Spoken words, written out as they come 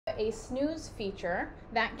a snooze feature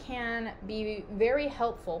that can be very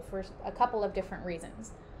helpful for a couple of different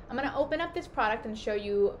reasons. I'm going to open up this product and show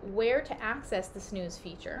you where to access the snooze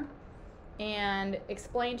feature and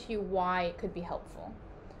explain to you why it could be helpful.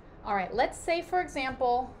 All right, let's say, for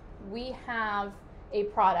example, we have a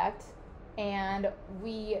product and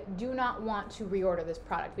we do not want to reorder this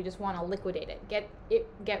product. We just want to liquidate it,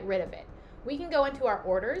 get rid of it. We can go into our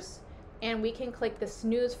orders and we can click the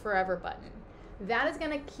Snooze Forever button. That is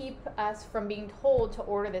going to keep us from being told to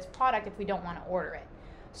order this product if we don't want to order it.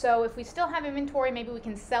 So if we still have inventory, maybe we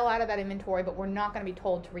can sell out of that inventory, but we're not going to be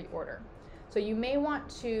told to reorder. So you may want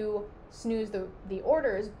to snooze the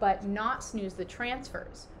orders, but not snooze the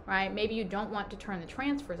transfers, right? Maybe you don't want to turn the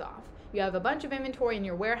transfers off. You have a bunch of inventory in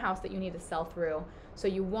your warehouse that you need to sell through. So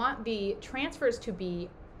you want the transfers to be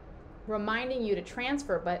reminding you to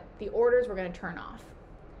transfer, but the orders we're going to turn off.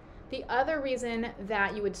 The other reason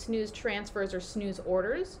that you would snooze transfers or snooze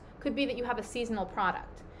orders could be that you have a seasonal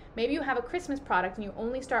product. Maybe you have a Christmas product and you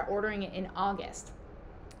only start ordering it in August.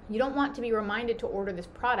 You don't want to be reminded to order this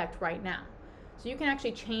product right now. So you can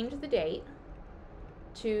actually change the date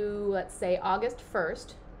to, let's say, August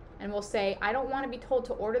 1st, and we'll say, I don't want to be told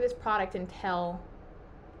to order this product until,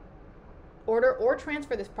 order or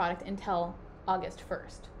transfer this product until August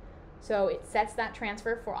 1st. So it sets that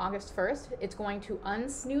transfer for August 1st. It's going to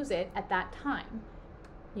unsnooze it at that time.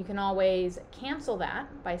 You can always cancel that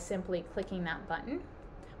by simply clicking that button.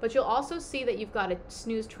 But you'll also see that you've got a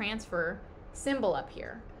snooze transfer symbol up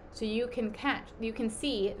here. So you can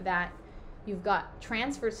see that you've got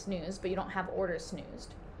transfer snoozed, but you don't have orders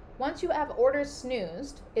snoozed. Once you have orders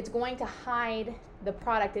snoozed, it's going to hide the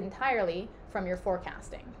product entirely from your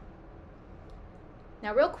forecasting.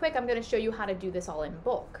 Now real quick, I'm going to show you how to do this all in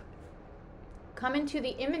bulk. Come into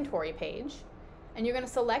the inventory page and you're going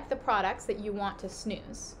to select the products that you want to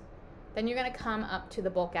snooze. Then you're going to come up to the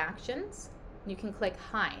bulk actions. You can click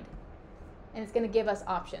hide and it's going to give us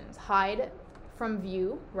options. Hide from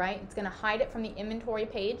view, right? It's going to hide it from the inventory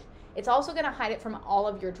page. It's also going to hide it from all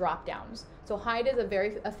of your drop downs. So hide is a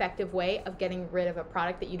very effective way of getting rid of a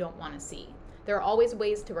product that you don't want to see. There are always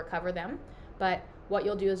ways to recover them, but what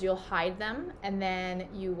you'll do is you'll hide them and then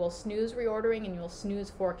you will snooze reordering and you'll snooze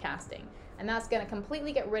forecasting. And that's going to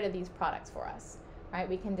completely get rid of these products for us, right?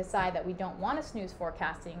 We can decide that we don't want to snooze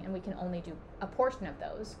forecasting and we can only do a portion of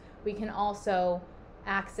those. We can also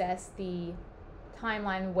access the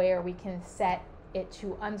timeline where we can set it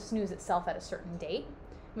to unsnooze itself at a certain date.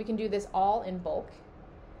 We can do this all in bulk.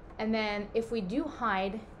 And then if we do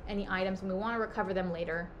hide any items and we want to recover them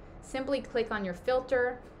later, simply click on your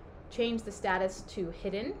filter, change the status to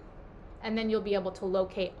hidden, and then you'll be able to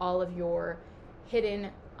locate all of your hidden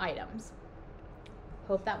items.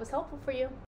 Hope that was helpful for you.